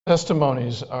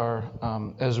Testimonies are,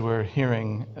 as we're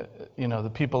hearing,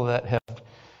 the people that have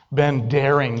been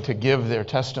daring to give their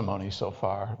testimony so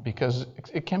far, because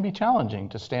it can be challenging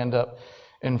to stand up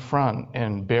in front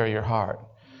and bare your heart.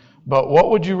 But what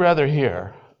would you rather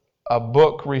hear? A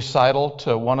book recital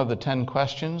to one of the 10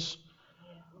 questions,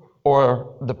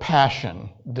 or the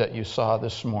passion that you saw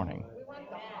this morning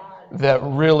that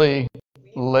really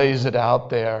lays it out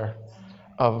there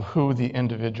of who the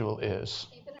individual is?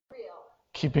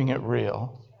 Keeping it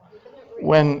real.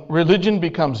 When religion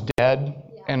becomes dead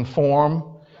and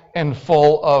form and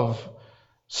full of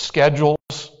schedules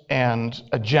and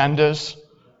agendas,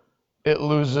 it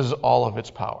loses all of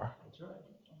its power.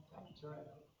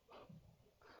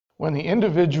 When the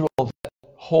individual that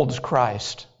holds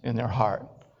Christ in their heart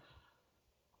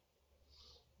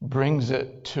brings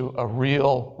it to a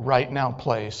real right now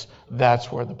place, that's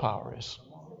where the power is.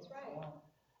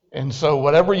 And so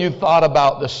whatever you thought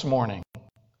about this morning,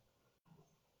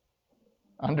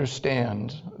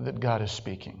 understand that God is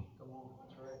speaking.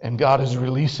 And God is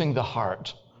releasing the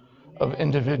heart of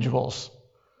individuals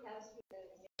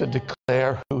to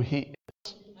declare who He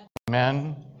is.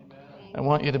 Amen. I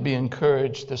want you to be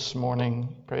encouraged this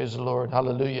morning. Praise the Lord.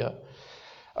 Hallelujah.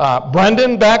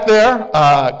 Brendan back there,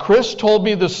 Chris told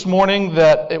me this morning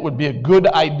that it would be a good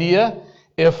idea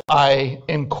if I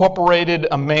incorporated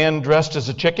a man dressed as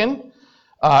a chicken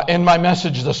in my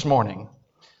message this morning.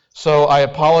 So I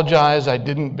apologize, I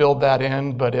didn't build that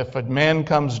in, but if a man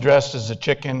comes dressed as a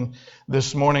chicken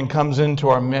this morning, comes into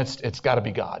our midst, it's got to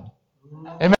be God.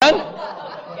 Amen? Okay.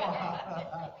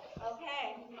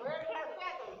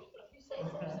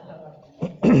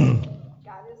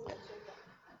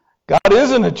 God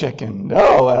isn't a chicken.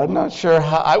 No, I'm not sure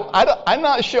how. I'm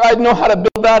not sure I'd know how to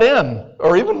build that in,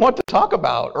 or even what to talk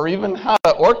about, or even how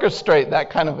to orchestrate that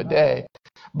kind of a day.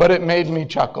 But it made me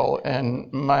chuckle, and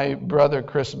my brother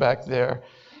Chris back there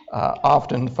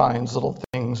often finds little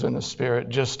things in the Spirit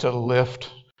just to lift,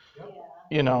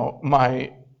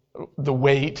 the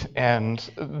weight and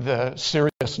the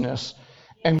seriousness,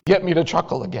 and get me to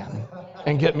chuckle again,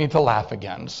 and get me to laugh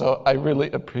again. So I really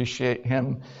appreciate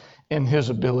him in his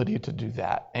ability to do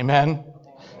that. Amen?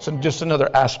 So just another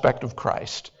aspect of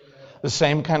Christ. The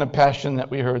same kind of passion that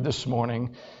we heard this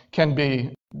morning can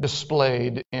be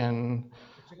displayed in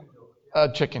a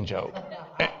chicken joke.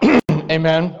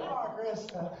 Amen?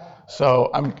 So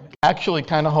I'm actually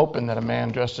kind of hoping that a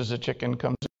man dressed as a chicken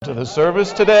comes into the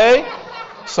service today.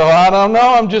 So I don't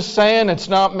know. I'm just saying it's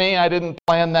not me. I didn't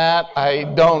plan that. I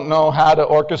don't know how to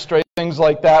orchestrate things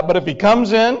like that. But if he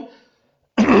comes in,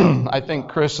 I think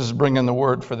Chris is bringing the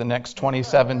word for the next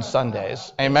 27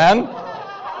 Sundays. Amen?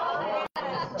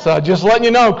 So just letting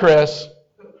you know, Chris.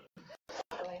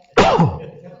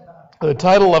 The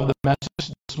title of the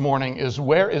message this morning is,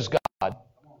 Where is God?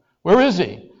 Where is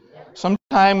He?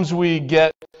 Sometimes we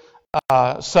get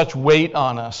such weight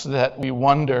on us that we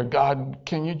wonder, God,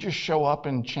 can you just show up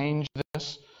and change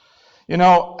this?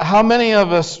 How many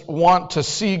of us want to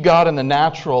see God in the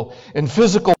natural, in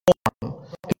physical form,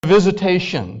 in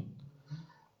visitation?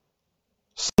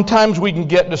 Sometimes we can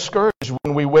get discouraged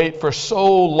when we wait for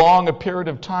so long a period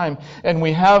of time and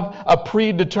we have a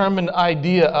predetermined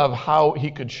idea of how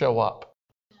He could show up.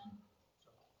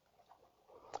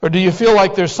 Or do you feel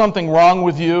like there's something wrong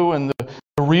with you and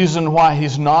the reason why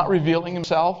He's not revealing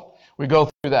Himself? We go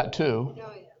through that too,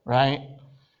 right?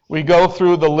 We go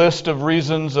through the list of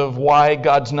reasons of why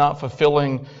God's not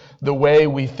fulfilling the way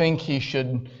we think He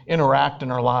should interact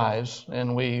in our lives.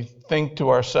 And we think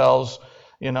to ourselves,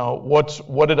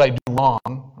 what did I do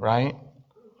wrong, right?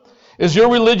 Is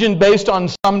your religion based on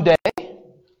someday?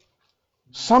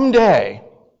 Someday,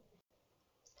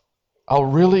 I'll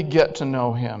really get to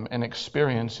know Him and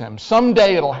experience Him.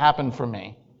 Someday it'll happen for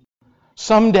me.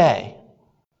 Someday.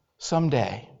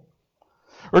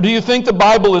 Or do you think the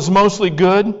Bible is mostly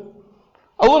good?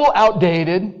 A little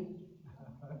outdated.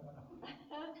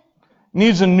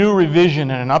 Needs a new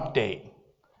revision and an update.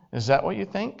 Is that what you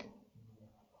think?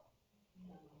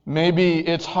 Maybe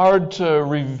it's hard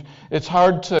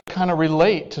to kind of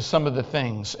relate to some of the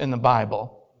things in the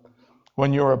Bible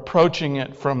when you're approaching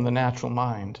it from the natural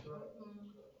mind.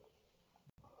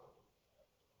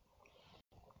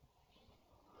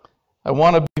 I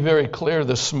want to be very clear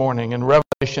this morning. In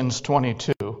Revelations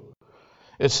 22,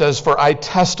 it says, "For I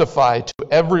testify to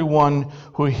everyone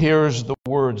who hears the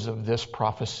words of this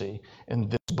prophecy in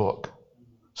this book,"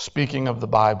 speaking of the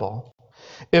Bible.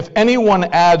 "If anyone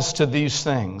adds to these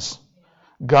things,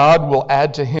 God will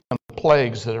add to him the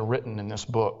plagues that are written in this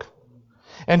book.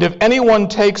 And if anyone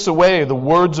takes away the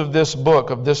words of this book,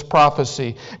 of this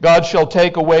prophecy, God shall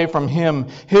take away from him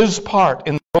his part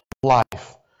in the book of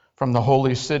life, from the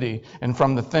holy city and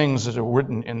from the things that are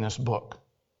written in this book.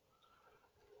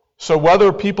 So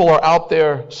whether people are out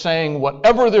there saying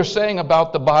whatever they're saying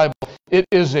about the Bible, it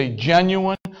is a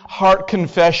genuine heart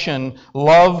confession,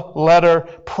 love letter,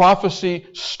 prophecy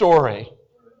story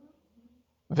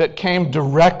that came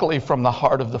directly from the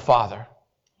heart of the Father.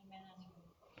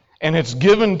 And it's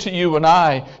given to you and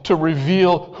I to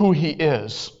reveal who He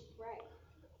is,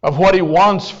 of what He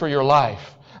wants for your life,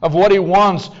 of what He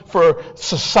wants for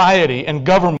society and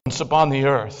governments upon the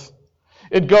earth.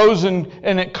 It goes and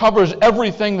it covers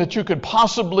everything that you could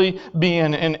possibly be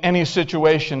in any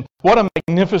situation. What a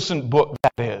magnificent book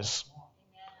that is.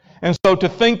 And so to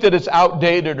think that it's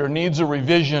outdated or needs a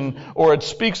revision or it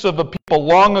speaks of a people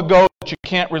long ago that you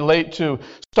can't relate to,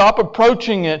 stop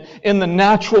approaching it in the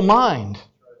natural mind.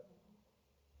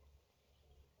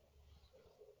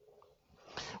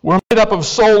 We're made up of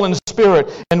soul and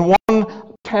spirit, and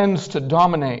one tends to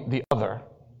dominate the other.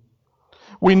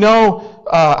 We know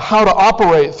how to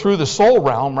operate through the soul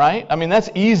realm, right? I mean, that's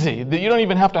easy. You don't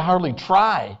even have to hardly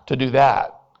try to do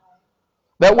that.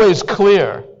 That way is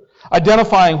clear.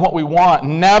 Identifying what we want,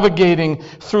 navigating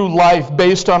through life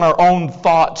based on our own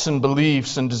thoughts and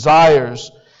beliefs and desires,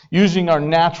 using our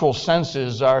natural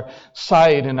senses, our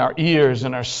sight and our ears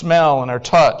and our smell and our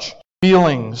touch,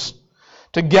 feelings,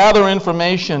 to gather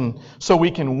information so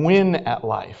we can win at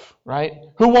life, right?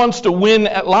 Who wants to win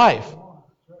at life?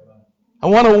 I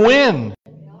want to win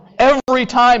every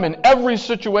time in every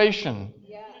situation.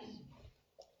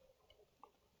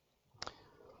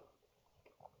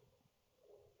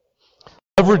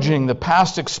 Leveraging the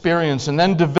past experience and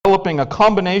then developing a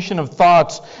combination of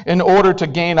thoughts in order to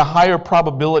gain a higher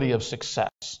probability of success.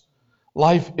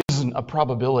 Life isn't a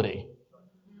probability.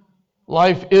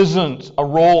 Life isn't a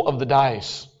roll of the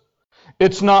dice.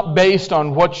 It's not based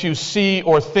on what you see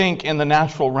or think in the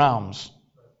natural realms.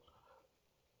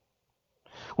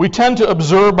 We tend to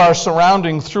observe our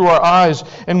surroundings through our eyes,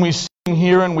 and we see and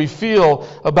hear and we feel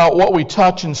about what we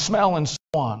touch and smell and so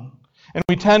on. And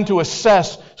we tend to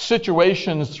assess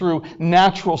situations through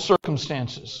natural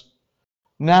circumstances,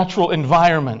 natural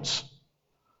environments.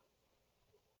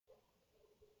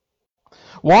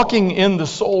 Walking in the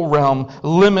soul realm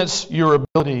limits your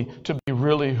ability to be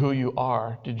really who you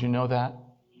are. Did you know that?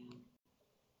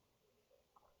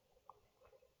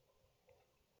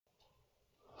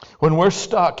 When we're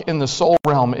stuck in the soul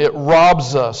realm, it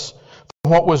robs us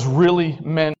from what was really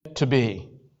meant to be.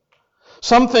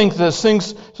 Some think that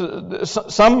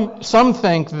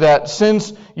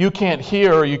since you can't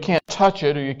hear or you can't touch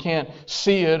it or you can't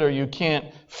see it or you can't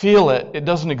feel it, it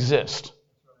doesn't exist.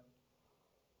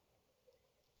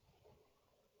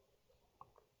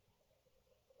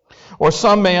 Or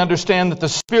some may understand that the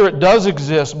Spirit does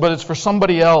exist, but it's for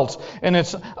somebody else, and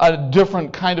it's a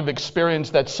different kind of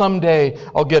experience that someday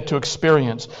I'll get to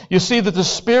experience. You see that the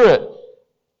Spirit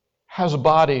has a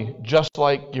body just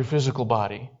like your physical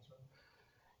body.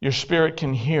 Your spirit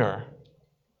can hear.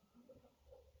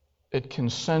 It can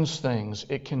sense things.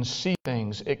 It can see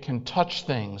things. It can touch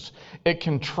things. It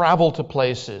can travel to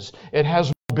places. It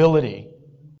has mobility.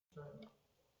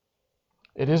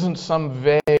 It isn't some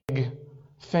vague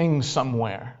thing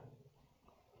somewhere.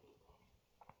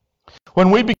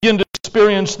 When we begin to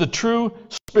experience the true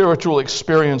spiritual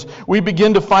experience, we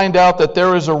begin to find out that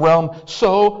there is a realm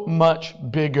so much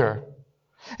bigger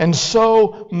and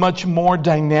so much more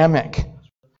dynamic,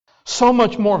 so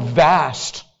much more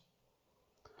vast,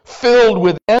 filled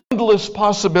with endless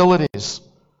possibilities,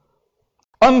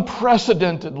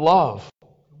 unprecedented love,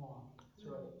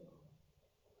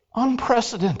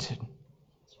 unprecedented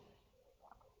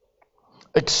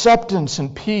acceptance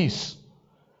and peace.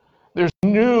 There's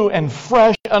new and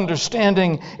fresh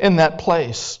understanding in that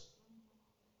place.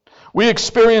 We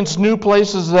experience new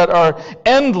places that are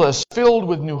endless, filled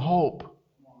with new hope.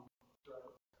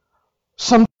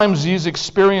 Sometimes these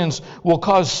experiences will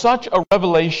cause such a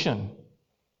revelation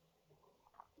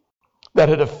that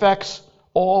it affects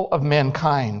all of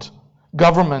mankind,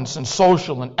 governments and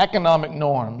social and economic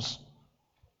norms.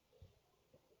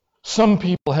 Some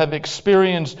people have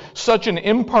experienced such an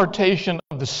impartation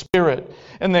of the Spirit,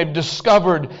 and they've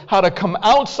discovered how to come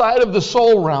outside of the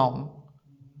soul realm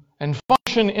and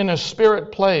function in a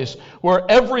spirit place where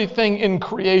everything in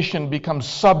creation becomes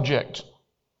subject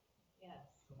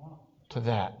to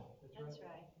that. That's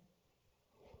right.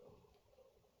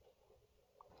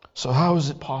 So how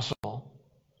is it possible?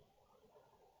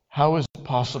 How is it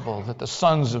possible that the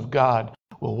sons of God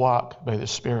will walk by the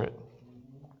Spirit?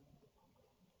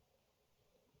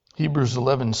 Hebrews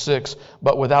 11:6,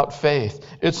 but without faith,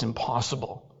 it's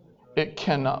impossible. It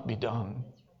cannot be done.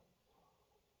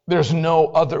 There's no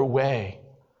other way.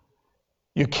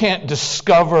 You can't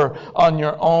discover on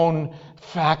your own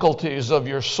faculties of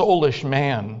your soulish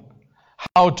man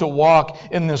how to walk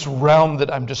in this realm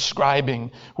that I'm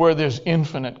describing, where there's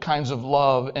infinite kinds of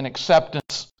love and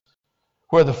acceptance,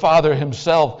 where the Father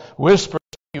himself whispers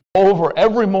to you over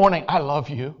every morning, I love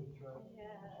you.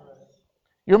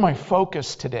 You're my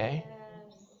focus today.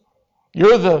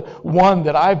 You're the one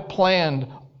that I've planned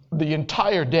the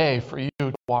entire day for you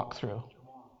to walk through.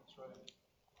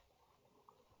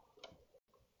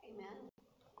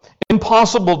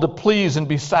 Impossible to please and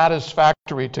be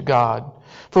satisfactory to God.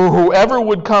 For whoever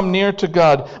would come near to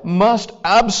God must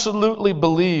absolutely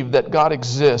believe that God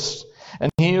exists, and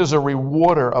He is a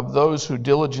rewarder of those who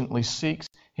diligently seek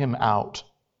Him out.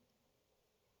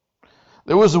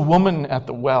 There was a woman at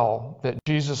the well that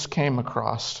Jesus came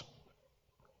across.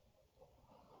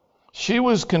 She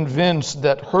was convinced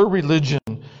that her religion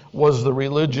was the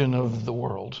religion of the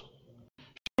world.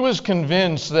 She was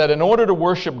convinced that in order to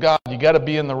worship God, you got to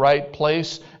be in the right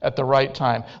place at the right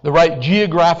time, the right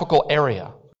geographical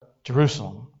area,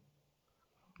 Jerusalem.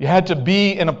 You had to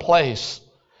be in a place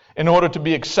in order to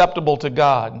be acceptable to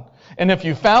God. And if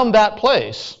you found that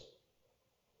place,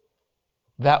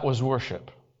 that was worship.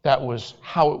 That was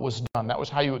how it was done. That was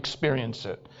how you experienced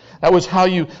it. That was how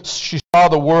she saw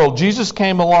the world. Jesus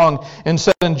came along and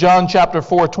said in John chapter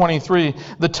 4:23,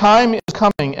 the time is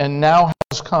coming and now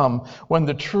has come when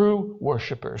the true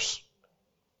worshipers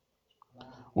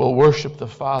will worship the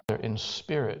Father in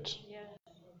spirit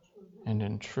and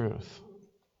in truth.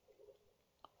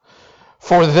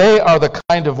 For they are the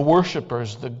kind of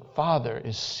worshipers the Father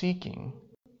is seeking.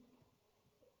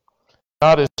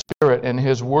 God is spirit, and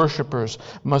His worshipers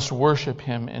must worship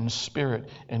Him in spirit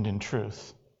and in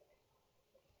truth.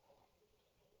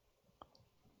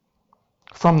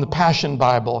 From the Passion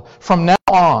Bible, from now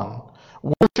on,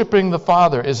 worshiping the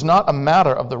Father is not a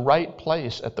matter of the right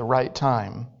place at the right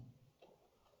time.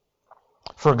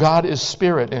 For God is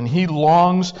spirit, and He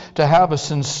longs to have a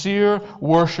sincere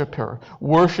worshiper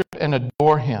worship and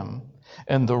adore Him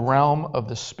in the realm of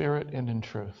the Spirit and in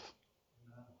truth.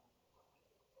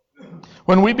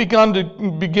 When we begin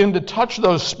to touch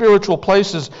those spiritual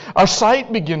places, our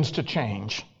sight begins to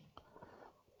change.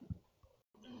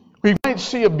 We might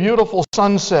see a beautiful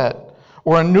sunset,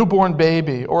 or a newborn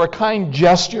baby, or a kind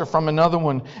gesture from another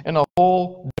one in a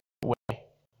whole different way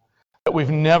that we've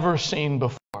never seen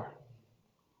before.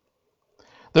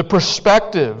 The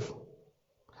perspective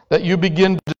that you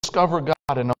begin to discover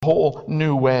God in a whole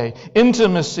new way.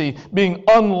 Intimacy being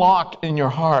unlocked in your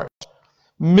heart.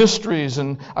 Mysteries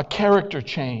and a character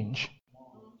change.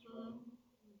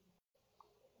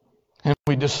 And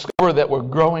we discover that we're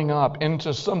growing up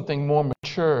into something more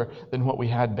mature than what we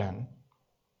had been.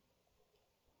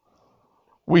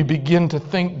 We begin to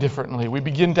think differently. We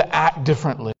begin to act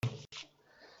differently.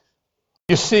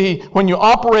 You see, when you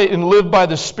operate and live by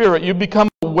the Spirit, you become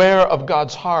aware of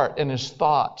God's heart and His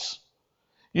thoughts.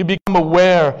 You become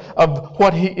aware of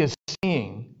what He is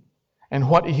seeing and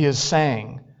what He is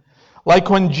saying.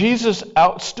 Like when Jesus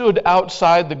stood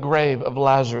outside the grave of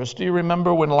Lazarus. Do you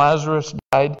remember when Lazarus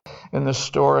died in the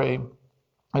story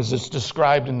as it's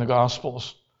described in the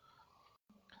Gospels?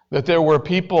 That there were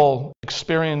people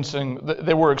experiencing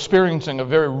a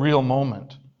very real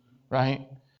moment, right?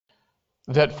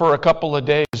 That for a couple of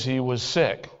days he was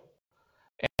sick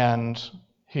and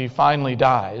he finally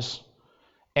dies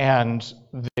and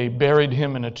they buried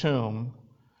him in a tomb,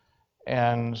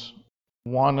 and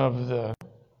one of the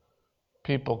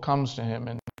people comes to him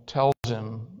and tells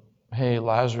him, hey,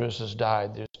 Lazarus has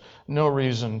died. There's no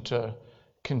reason to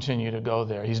continue to go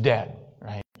there. He's dead,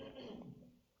 right?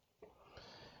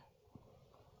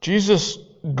 Jesus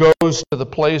goes to the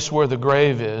place where the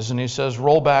grave is and He says,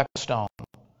 roll back the stone.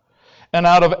 And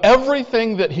out of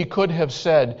everything that He could have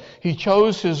said, He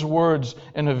chose His words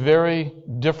in a very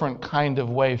different kind of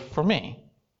way for me.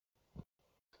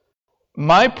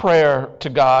 My prayer to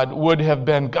God would have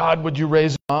been, God, would you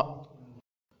raise him up?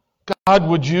 God,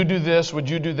 would you do this? Would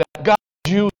you do that? God,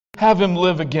 would you have him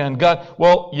live again? God,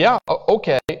 well, yeah,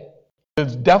 okay.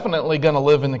 He's definitely going to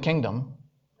live in the kingdom.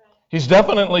 He's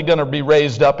definitely going to be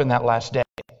raised up in that last day.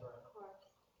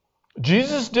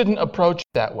 Jesus didn't approach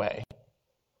it that way.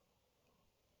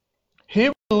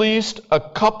 He released a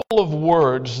couple of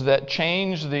words that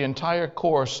changed the entire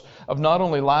course of not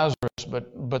only Lazarus,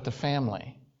 but the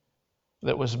family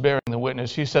that was bearing the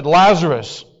witness. He said,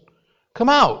 Lazarus, come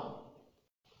out.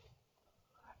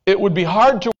 It would be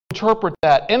hard to interpret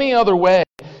that any other way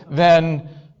than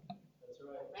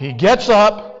he gets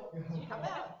up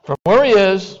from where he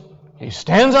is, he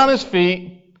stands on his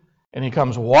feet, and he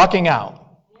comes walking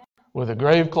out with the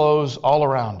grave clothes all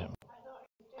around him.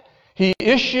 He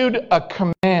issued a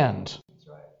command.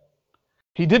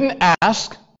 He didn't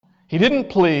ask. He didn't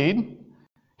plead.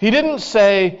 He didn't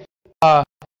say,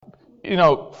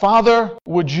 Father,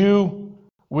 would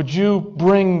you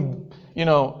bring,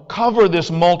 cover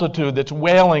this multitude that's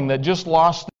wailing, that just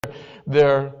lost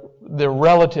their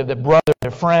relative, their brother,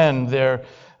 their friend,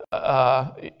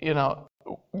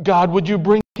 God, would you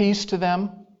bring peace to them?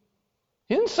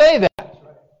 He didn't say that.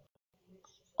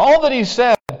 All that he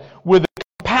said, with the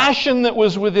compassion that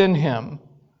was within him,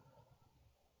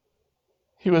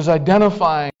 he was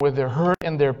identifying with their hurt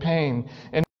and their pain,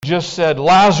 and he just said,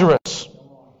 Lazarus,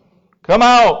 come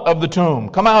out of the tomb,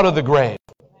 come out of the grave.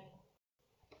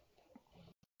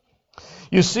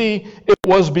 You see, it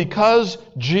was because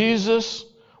Jesus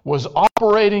was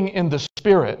operating in the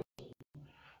Spirit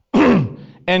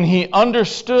and he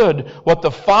understood what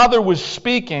the Father was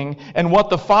speaking and what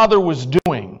the Father was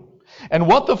doing. And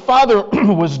what the Father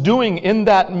was doing in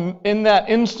that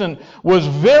instant was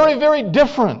very, very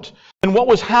different than what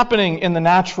was happening in the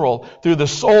natural through the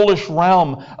soulish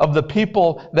realm of the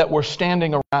people that were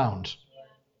standing around.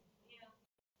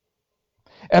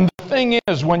 And the thing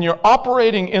is, when you're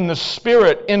operating in the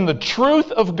Spirit, in the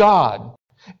truth of God,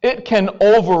 it can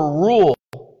overrule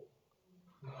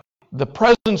the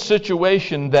present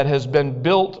situation that has been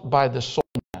built by the soul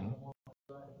man.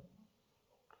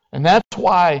 And that's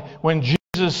why when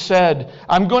Jesus said,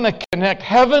 I'm going to connect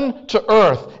heaven to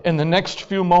earth in the next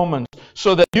few moments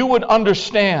so that you would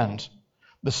understand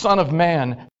the Son of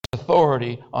Man has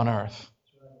authority on earth.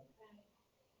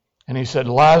 And he said,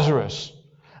 Lazarus,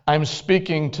 I'm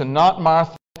speaking to not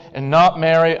Martha and not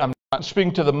Mary. I'm not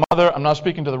speaking to the mother. I'm not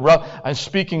speaking to the brother. I'm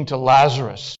speaking to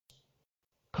Lazarus.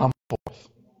 Come forth.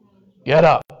 Get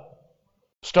up.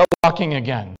 Start walking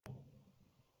again.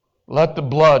 Let the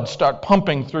blood start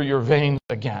pumping through your veins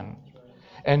again.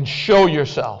 And show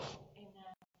yourself.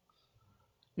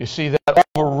 You see, that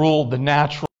overruled the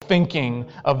natural thinking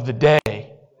of the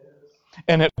day.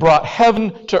 And it brought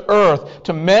heaven to earth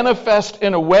to manifest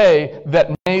in a way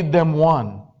that made them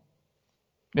one.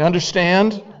 You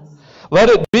understand? Let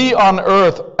it be on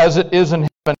earth as it is in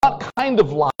heaven. Not kind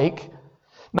of like,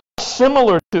 not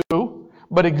similar to,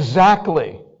 but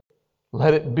exactly.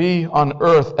 Let it be on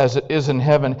earth as it is in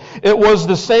heaven. It was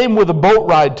the same with the boat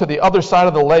ride to the other side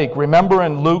of the lake. Remember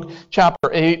in Luke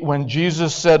chapter 8 when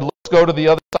Jesus said, let's go to the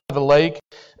other side of the lake?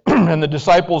 And the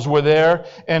disciples were there,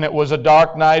 and it was a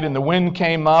dark night, and the wind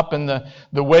came up, and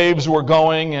the waves were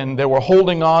going, and they were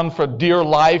holding on for dear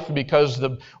life because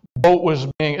the boat was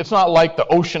being... It's not like the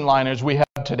ocean liners we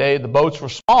have today. The boats were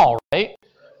small, right? It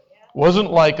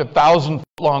wasn't like a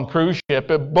 1,000-foot-long cruise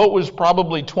ship. A boat was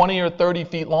probably 20 or 30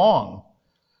 feet long,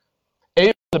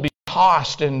 able to be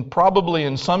tossed and probably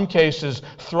in some cases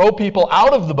throw people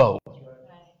out of the boat.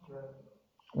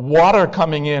 Water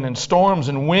coming in and storms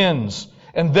and winds.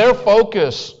 And their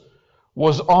focus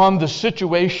was on the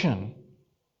situation.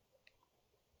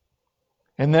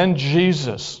 And then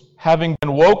Jesus, having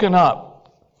been woken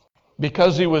up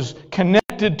because he was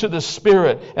connected to the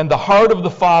Spirit and the heart of the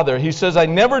Father, he says, I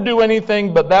never do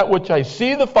anything but that which I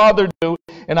see the Father do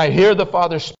and I hear the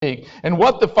Father speak. And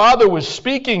what the Father was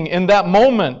speaking in that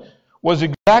moment was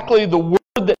exactly the word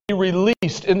that he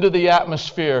released into the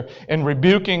atmosphere in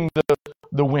rebuking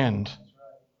the wind.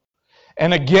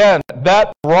 And again,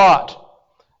 that brought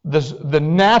the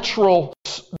natural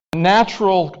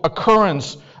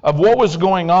occurrence of what was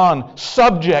going on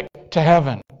subject to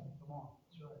heaven.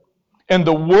 And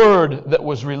the word that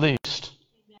was released.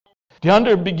 Do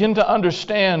you begin to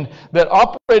understand that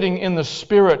operating in the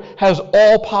Spirit has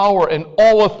all power and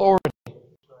all authority?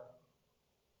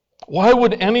 Why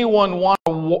would anyone want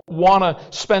to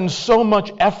spend so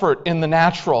much effort in the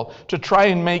natural to try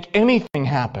and make anything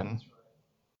happen?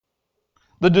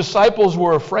 The disciples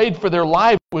were afraid for their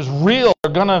lives. It was real.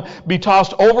 They're going to be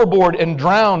tossed overboard and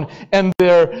drowned, and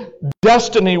their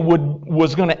destiny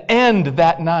was going to end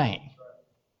that night.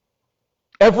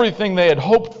 Everything they had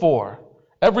hoped for,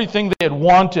 everything they had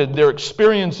wanted, their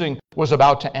experiencing was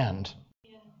about to end.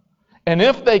 And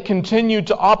if they continued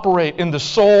to operate in the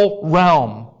soul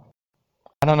realm,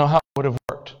 I don't know how it would have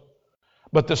worked.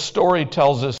 But the story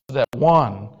tells us that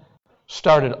one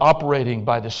started operating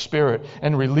by the Spirit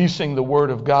and releasing the Word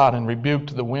of God and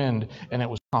rebuked the wind, and it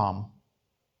was calm.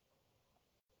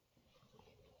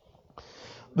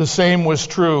 The same was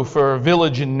true for a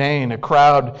village in Nain.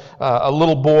 A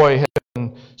little boy had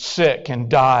been sick and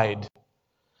died.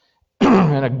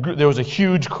 And there was a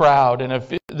huge crowd,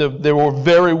 and they were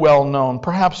very well known,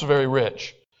 perhaps very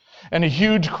rich. And a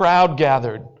huge crowd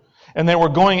gathered, and they were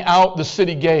going out the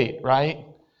city gate, right?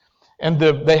 And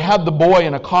they had the boy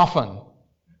in a coffin.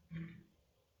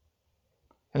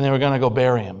 And they were going to go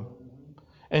bury him.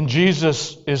 And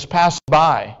Jesus is passing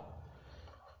by.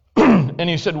 And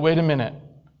he said, wait a minute.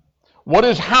 What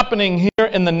is happening here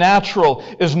in the natural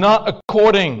is not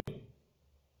according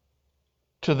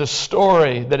to the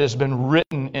story that has been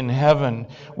written in heaven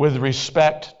with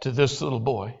respect to this little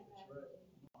boy.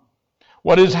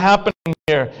 What is happening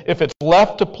here, if it's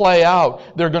left to play out,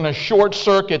 they're going to short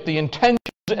circuit the intentions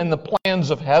and the plans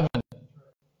of heaven.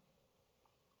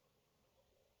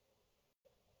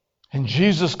 And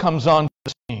Jesus comes on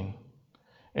the scene,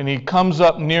 and he comes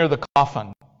up near the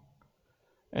coffin,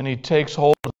 and he takes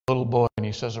hold of the little boy, and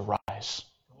he says, arise.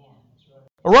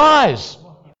 Arise!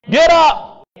 Get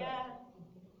up!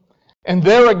 And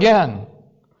there again,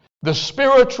 the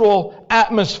spiritual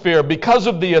atmosphere, because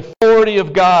of the authority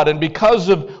of God and because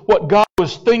of what God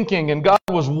was thinking and God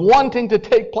was wanting to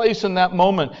take place in that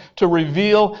moment to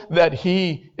reveal that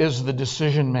He is the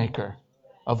decision maker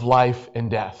of life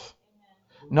and death.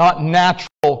 Not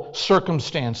natural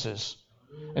circumstances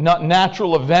and not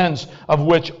natural events of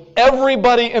which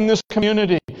everybody in this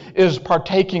community is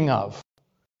partaking of,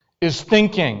 is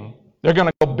thinking they're going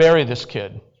to go bury this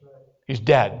kid. He's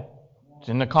dead. He's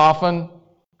in the coffin.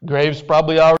 Grave's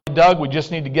probably already dug. We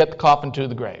just need to get the coffin to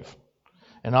the grave.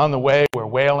 And on the way, we're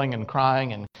wailing and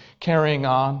crying and carrying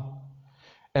on.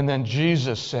 And then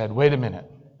Jesus said, wait a minute.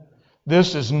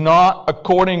 This is not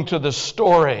according to the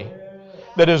story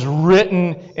that is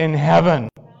written in heaven.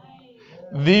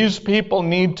 These people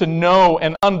need to know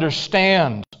and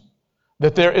understand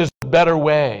that there is a better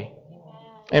way.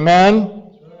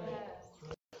 Amen?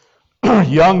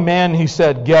 Young man, he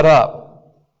said, get up.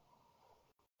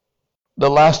 The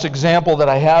last example that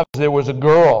I have is there was a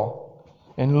girl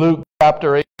in Luke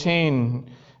chapter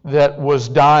 18 that was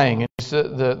dying. And he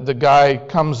said, the guy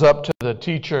comes up to the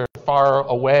teacher far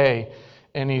away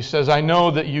and he says, I know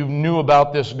that you knew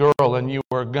about this girl and you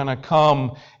were going to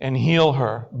come and heal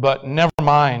her, but never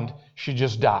mind, she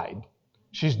just died.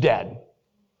 She's dead,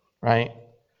 right?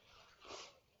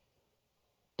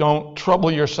 Don't trouble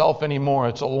yourself anymore.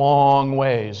 It's a long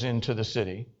ways into the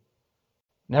city.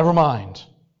 Never mind.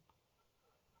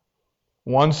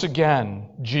 Once again,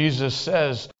 Jesus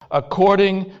says,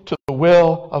 according to the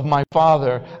will of my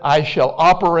Father, I shall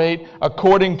operate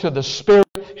according to the Spirit,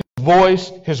 His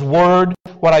voice, His word,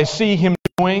 what I see Him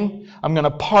doing. I'm going to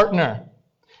partner,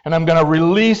 and I'm going to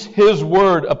release His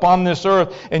word upon this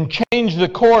earth and change the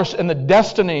course and the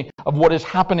destiny of what is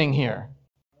happening here.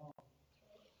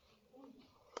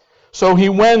 So he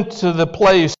went to the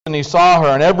place and he saw her,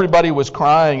 and everybody was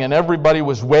crying, and everybody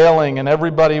was wailing, and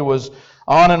everybody was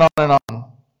on and on and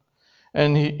on.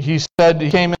 And he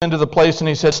came into the place and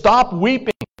he said, stop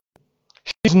weeping.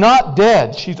 She's not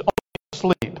dead. She's only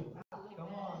asleep.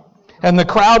 And the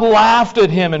crowd laughed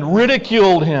at him and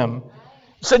ridiculed him.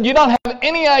 Said, you don't have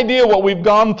any idea what we've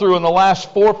gone through in the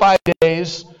last 4 or 5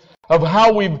 days, of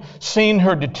how we've seen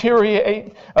her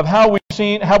deteriorate, of how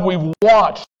we've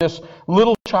watched this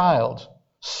little child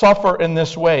suffer in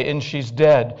this way, and she's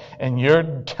dead. And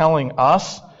you're telling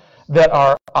us that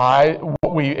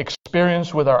what we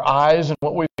experience with our eyes and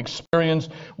what we've experienced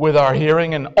with our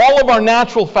hearing and all of our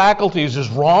natural faculties is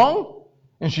wrong,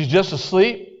 and she's just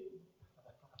asleep?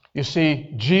 You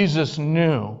see, Jesus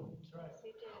knew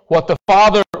what the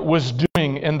Father was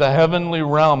doing in the heavenly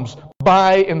realms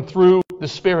by and through the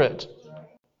Spirit.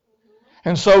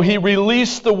 And so He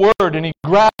released the word and He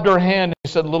grabbed her hand and He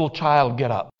said, little child,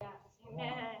 get up.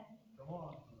 Amen. Come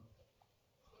on.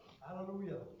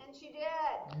 Hallelujah. And she did.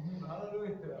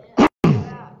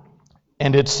 Hallelujah.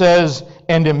 And it says,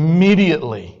 and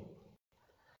immediately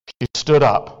she stood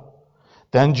up.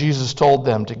 Then Jesus told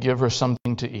them to give her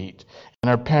something to eat. And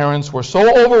her parents were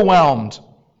so overwhelmed.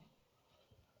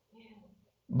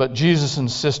 But Jesus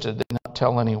insisted they not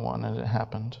tell anyone, and it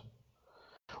happened.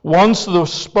 Once the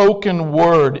spoken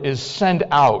word is sent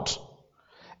out,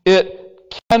 it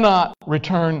cannot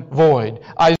return void.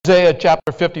 Isaiah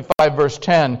chapter 55 verse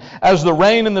 10, as the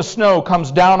rain and the snow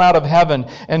comes down out of heaven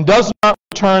and does not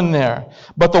return there,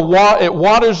 but it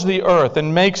waters the earth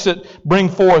and makes it bring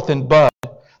forth and bud,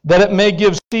 that it may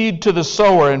give seed to the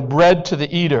sower and bread to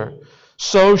the eater,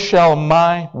 so shall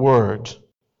my word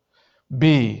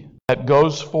be that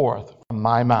goes forth from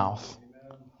my mouth.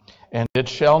 And it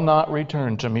shall not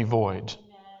return to me void,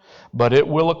 but it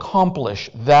will accomplish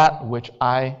that which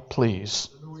I please.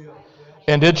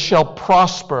 And it shall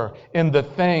prosper in the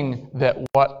thing that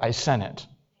what I sent it.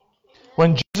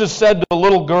 When Jesus said to the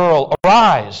little girl,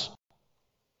 arise,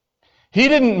 He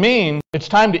didn't mean it's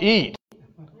time to eat.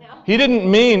 He didn't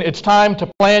mean it's time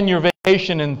to plan your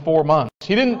vacation in 4 months.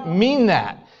 He didn't mean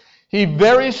that. He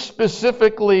very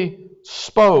specifically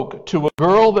spoke to a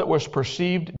girl that was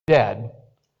perceived dead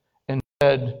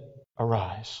said,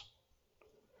 "Arise."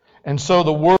 And so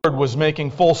the word was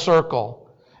making full circle.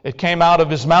 It came out of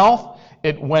his mouth.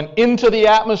 It went into the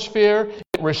atmosphere.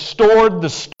 It restored the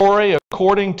story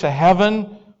according to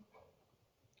heaven.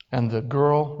 And the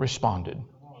girl responded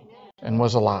and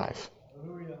was alive.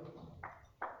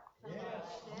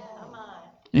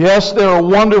 Yes, there are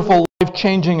wonderful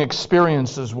life-changing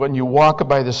experiences when you walk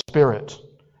by the Spirit.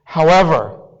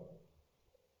 However,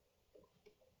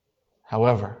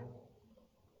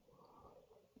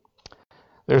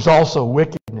 there's also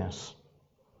wickedness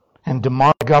and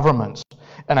demonic governments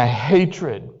and a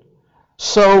hatred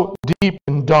so deep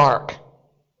and dark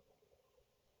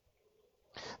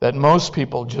that most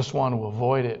people just want to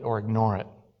avoid it or ignore it.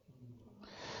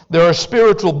 There are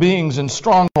spiritual beings and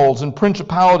strongholds and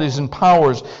principalities and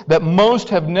powers that most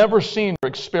have never seen or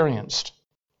experienced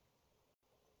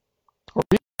or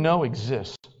even know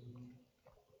exist.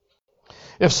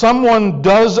 If someone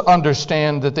does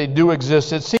understand that they do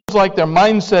exist, it seems like their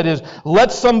mindset is,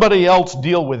 let somebody else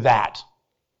deal with that.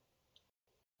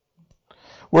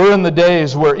 We're in the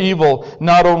days where evil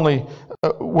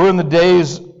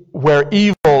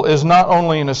is not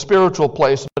only in a spiritual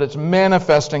place, but it's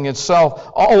manifesting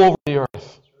itself all over the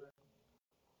earth.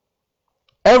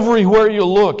 Everywhere you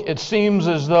look, it seems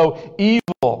as though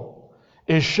evil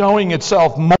is showing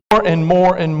itself more and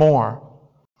more and more.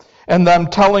 And I'm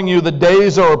telling you, the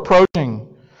days are approaching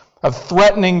of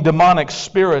threatening demonic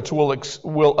spirits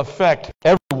will affect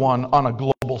everyone on a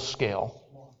global scale.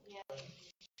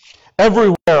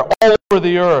 Everywhere, all over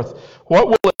the earth. What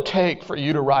will it take for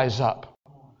you to rise up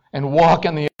and walk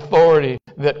in the authority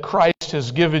that Christ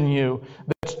has given you,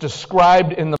 that's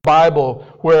described in the Bible,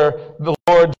 where the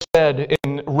Lord said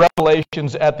in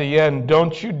Revelations at the end,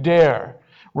 "Don't you dare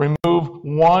remove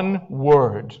one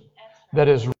word that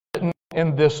is written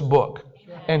in this book,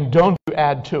 and don't you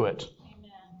add to it."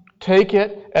 Take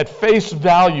it at face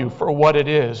value for what it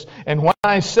is. And when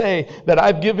I say that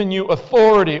I've given you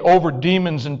authority over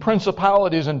demons and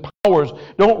principalities and powers,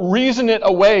 don't reason it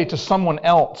away to someone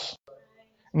else.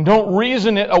 And don't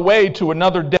reason it away to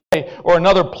another day or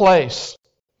another place.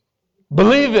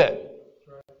 Believe it.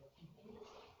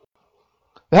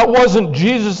 That wasn't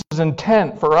Jesus'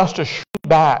 intent for us to shrink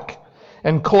back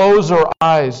and close our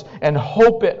eyes and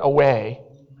hope it away.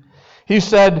 He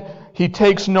said He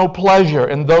takes no pleasure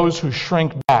in those who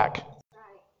shrink back.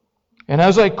 And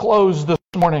as I close this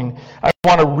morning, I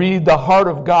want to read the heart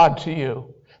of God to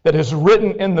you that is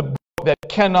written in the book that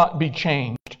cannot be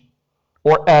changed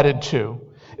or added to.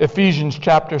 Ephesians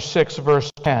chapter 6, verse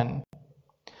 10.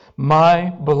 My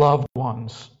beloved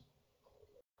ones.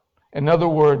 In other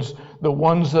words, the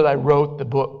ones that I wrote the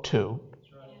book to.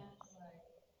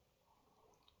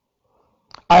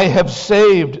 I have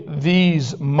saved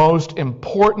these most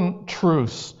important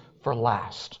truths for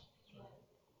last.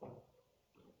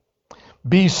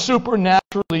 Be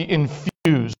supernaturally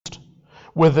infused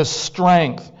with the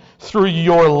strength through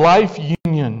your life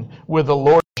union with the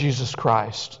Lord Jesus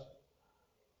Christ.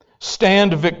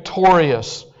 Stand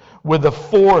victorious with the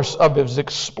force of His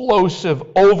explosive,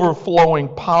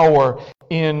 overflowing power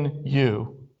in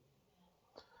you.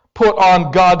 Put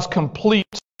on God's complete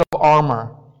set of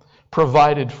armor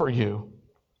provided for you,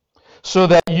 so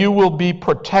that you will be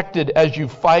protected as you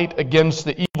fight against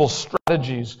the evil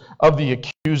strategies of the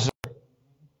accuser.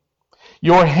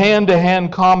 Your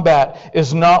hand-to-hand combat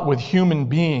is not with human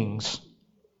beings,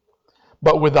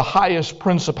 but with the highest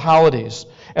principalities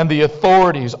and the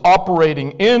authorities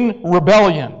operating in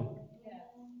rebellion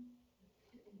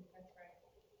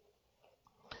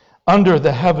under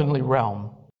the heavenly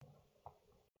realm.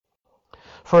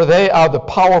 For they are the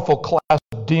powerful class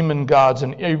of demon gods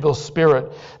and evil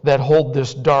spirit that hold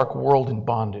this dark world in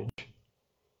bondage.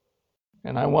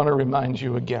 And I want to remind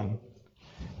you again,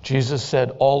 Jesus said,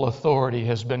 all authority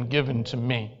has been given to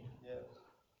me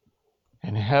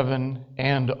in heaven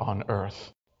and on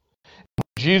earth.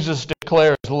 Jesus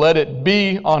declares, let it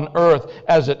be on earth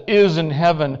as it is in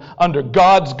heaven under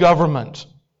God's government.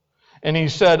 And He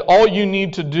said, all you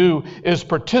need to do is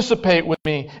participate with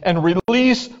me and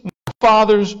release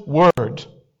Father's word.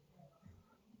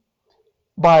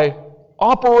 By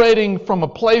operating from a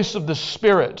place of the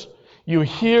Spirit, you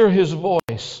hear His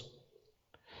voice.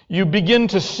 You begin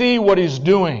to see what He's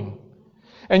doing.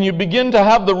 And you begin to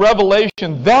have the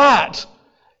revelation that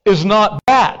is not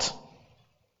that.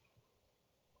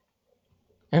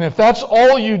 And if that's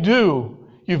all you do,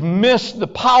 you've missed the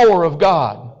power of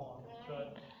God.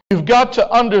 You've got to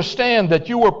understand that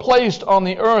you were placed on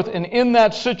the earth and in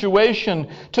that situation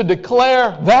to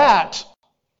declare that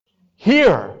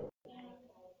here.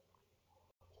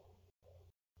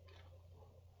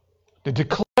 To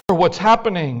declare what's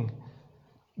happening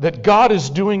that God is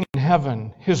doing in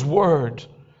heaven, His Word,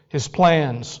 His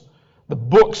plans, the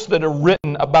books that are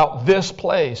written about this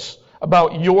place,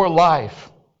 about your life.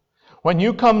 When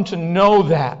you come to know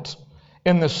that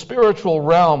in the spiritual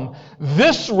realm,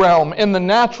 this realm in the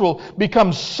natural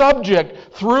becomes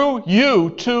subject through you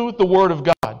to the Word of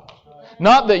God.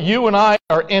 Not that you and I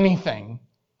are anything.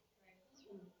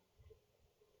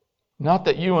 Not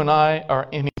that you and I are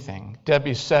anything.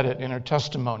 Debbie said it in her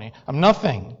testimony. I'm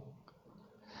nothing.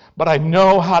 But I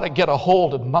know how to get a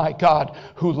hold of my God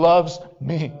who loves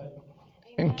me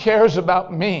and cares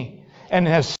about me and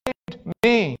has saved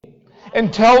me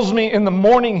and tells me in the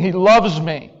morning He loves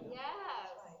me. Yes.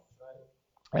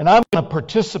 And I'm going to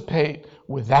participate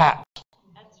with that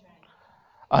That's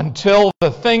right. until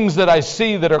the things that I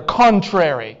see that are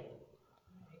contrary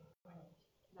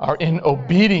are in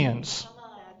obedience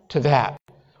to that.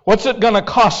 What's it going to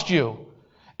cost you?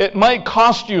 It might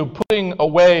cost you putting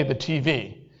away the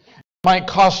TV. It might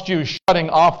cost you shutting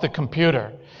off the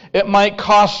computer. It might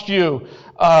cost you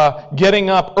getting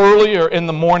up earlier in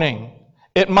the morning.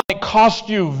 It might cost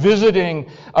you visiting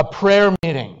a prayer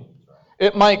meeting.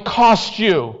 It might cost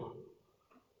you.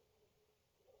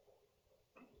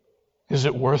 Is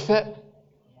it worth it?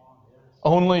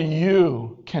 Only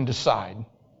you can decide.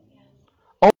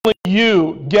 Only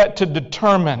you get to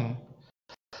determine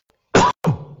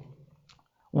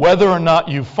whether or not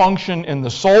you function in the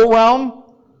soul realm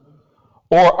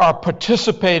or are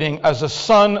participating as a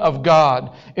son of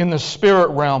God in the spirit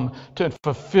realm to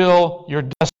fulfill your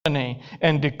destiny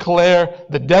and declare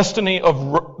the destiny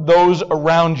of those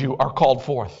around you are called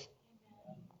forth.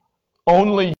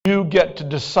 Only you get to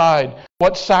decide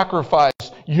what sacrifice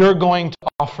you're going to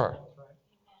offer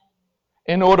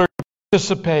in order to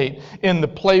participate in the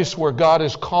place where God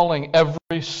is calling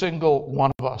every single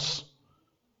one of us.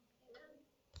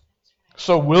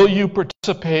 So will you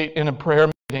participate in a prayer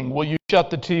meeting? Will you shut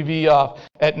the TV off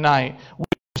at night? Will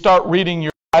you start reading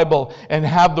your Bible and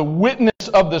have the witness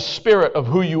of the Spirit of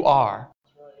who you are?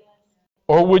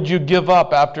 Or would you give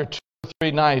up after 2 or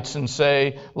 3 nights and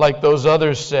say, like those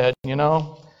others said, I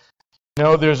know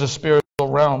there's a spiritual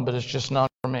realm, but it's just not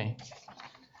for me.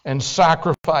 And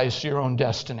sacrifice your own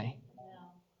destiny.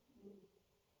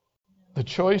 The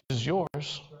choice is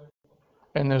yours.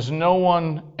 And there's no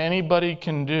one anybody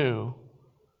can do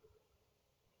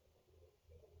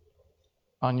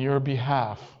on your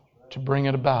behalf to bring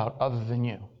it about other than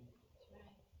you.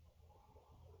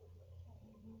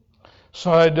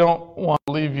 So I don't want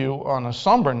to leave you on a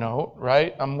somber note,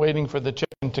 right? I'm waiting for the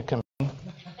chicken to come in.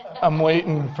 I'm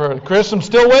waiting for Chris. I'm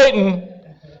still waiting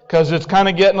because it's kind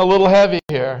of getting a little heavy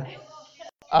here.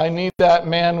 I need that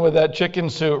man with that chicken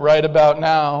suit right about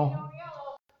now.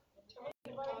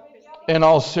 In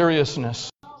all seriousness,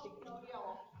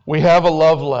 we have a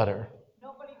love letter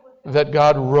that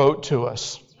God wrote to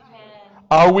us.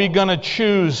 Are we going to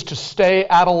choose to stay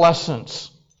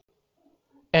adolescents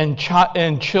and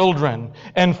children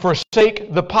and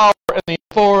forsake the power and the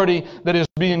authority that is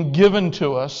being given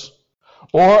to us?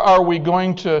 Or are we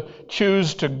going to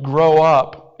choose to grow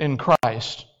up in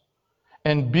Christ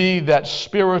and be that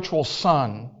spiritual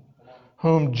son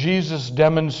whom Jesus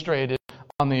demonstrated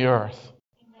on the earth?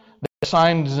 The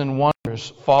signs and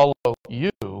wonders follow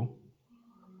you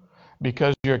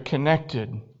because you're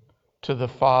connected to the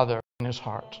Father in His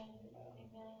heart.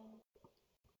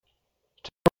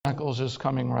 Tabernacles is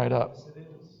coming right up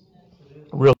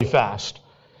really fast.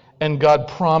 And God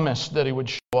promised that He would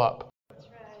show up.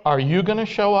 Are you going to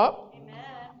show up?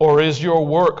 Or is your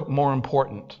work more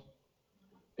important?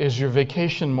 Is your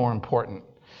vacation more important?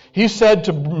 He said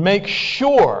to make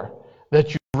sure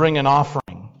that you bring an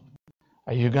offering.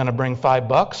 Are you going to bring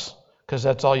 $5 because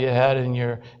that's all you had in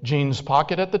your jeans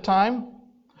pocket at the time?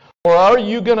 Or are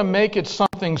you going to make it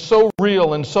something so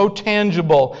real and so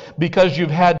tangible because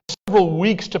you've had several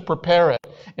weeks to prepare it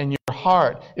and your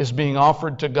heart is being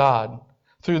offered to God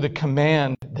through the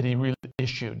command that He really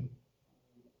issued?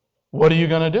 What are you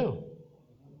going to do?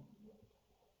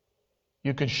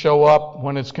 You could show up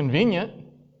when it's convenient.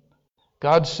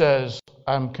 God says,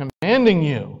 I'm commanding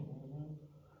you.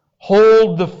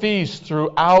 Hold the feast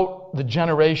throughout the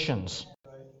generations.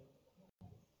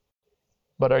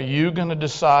 But are you going to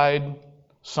decide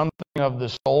something of the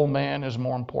soul man is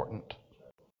more important?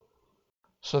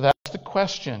 So that's the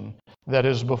question that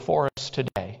is before us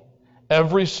today.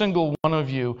 Every single one of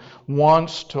you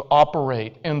wants to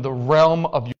operate in the realm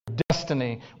of your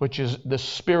destiny, which is the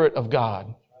Spirit of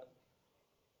God.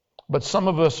 But some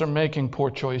of us are making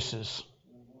poor choices.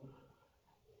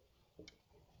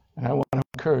 And I want to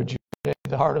encourage you today,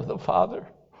 the heart of the Father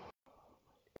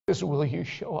is, will you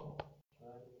show up?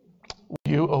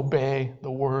 Will you obey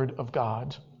the Word of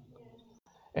God?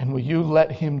 And will you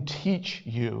let Him teach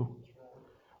you?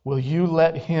 Will you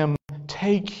let Him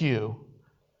take you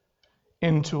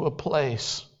into a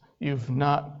place you've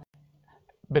not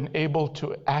been able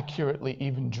to accurately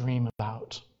even dream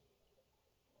about?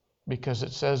 Because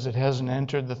it says it hasn't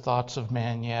entered the thoughts of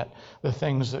man yet, the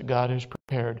things that God has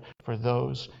prepared for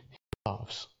those He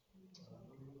loves.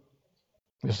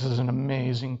 This is an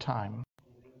amazing time.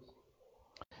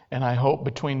 And I hope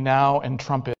between now and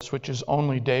trumpets, which is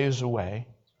only days away,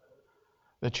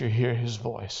 that you hear His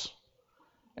voice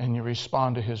and you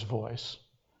respond to His voice.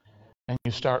 And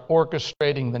you start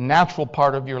orchestrating the natural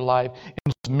part of your life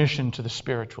in submission to the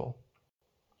spiritual.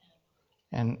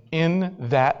 And in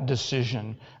that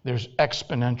decision, there's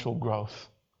exponential growth.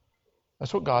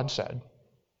 That's what God said.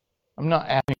 I'm not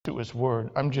adding to His word.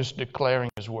 I'm just declaring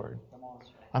His word.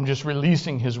 I'm just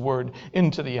releasing His word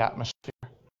into the atmosphere,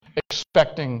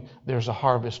 expecting there's a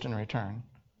harvest in return.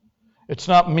 It's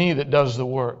not me that does the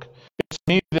work. It's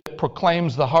me that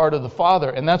proclaims the heart of the Father,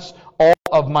 and that's all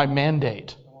of my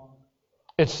mandate.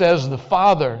 It says the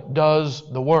Father does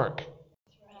the work.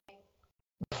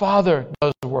 The Father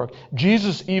does the work.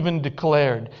 Jesus even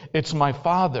declared, it's my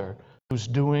Father who's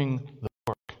doing the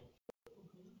work.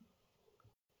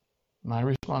 My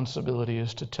responsibility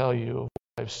is to tell you of what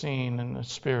I've seen in the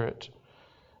Spirit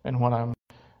and what I'm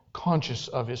conscious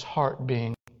of His heart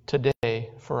being today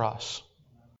for us.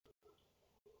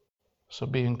 So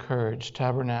be encouraged.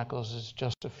 Tabernacles is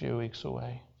just a few weeks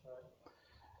away.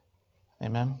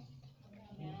 Amen.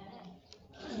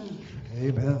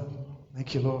 Amen.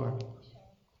 Thank you, Lord.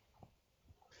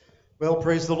 Well,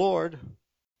 praise the Lord.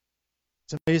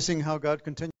 It's amazing how God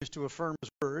continues to affirm His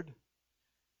word.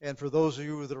 And for those of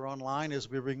you that are online, as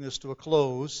we bring this to a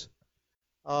close,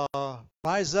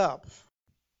 rise up.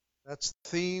 That's the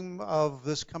theme of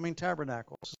this coming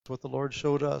Tabernacles. It's what the Lord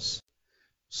showed us.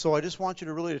 So I just want you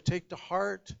to really take to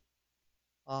heart.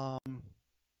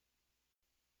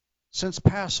 Since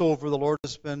Passover, the Lord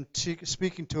has been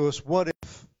speaking to us, what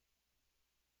if?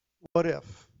 What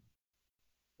if?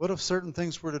 What if certain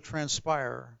things were to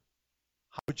transpire?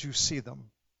 How would you see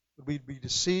them? Would we be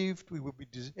deceived? We would be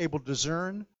able to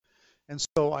discern? And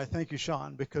so I thank you,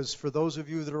 Sean, because for those of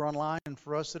you that are online and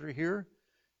for us that are here,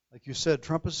 like you said,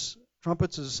 trumpets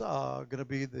is going to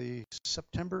be the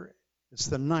September, it's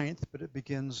the 9th, but it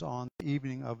begins on the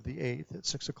evening of the 8th at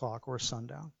 6 o'clock or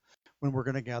sundown when we're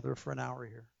going to gather for an hour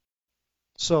here.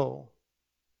 So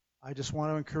I just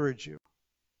want to encourage you.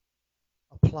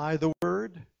 Apply the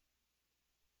word.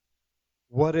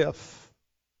 What if?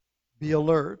 Be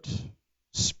alert.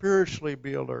 Spiritually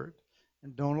be alert.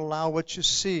 And don't allow what you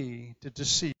see to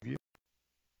deceive you.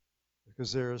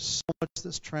 Because there is so much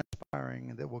that's transpiring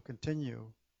and that will continue.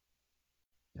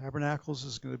 Tabernacles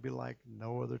is going to be like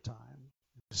no other time.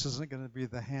 This isn't going to be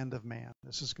the hand of man.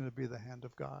 This is going to be the hand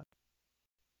of God.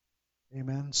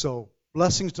 Amen. So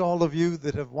blessings to all of you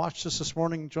that have watched us this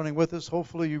morning, joining with us.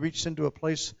 Hopefully you reached into a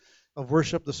place of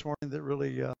worship this morning that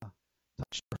really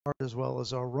touched your heart, as well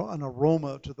as an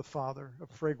aroma to the Father, a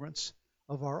fragrance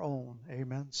of our own.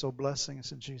 Amen. So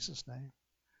blessings in Jesus' name.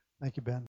 Thank you, Ben.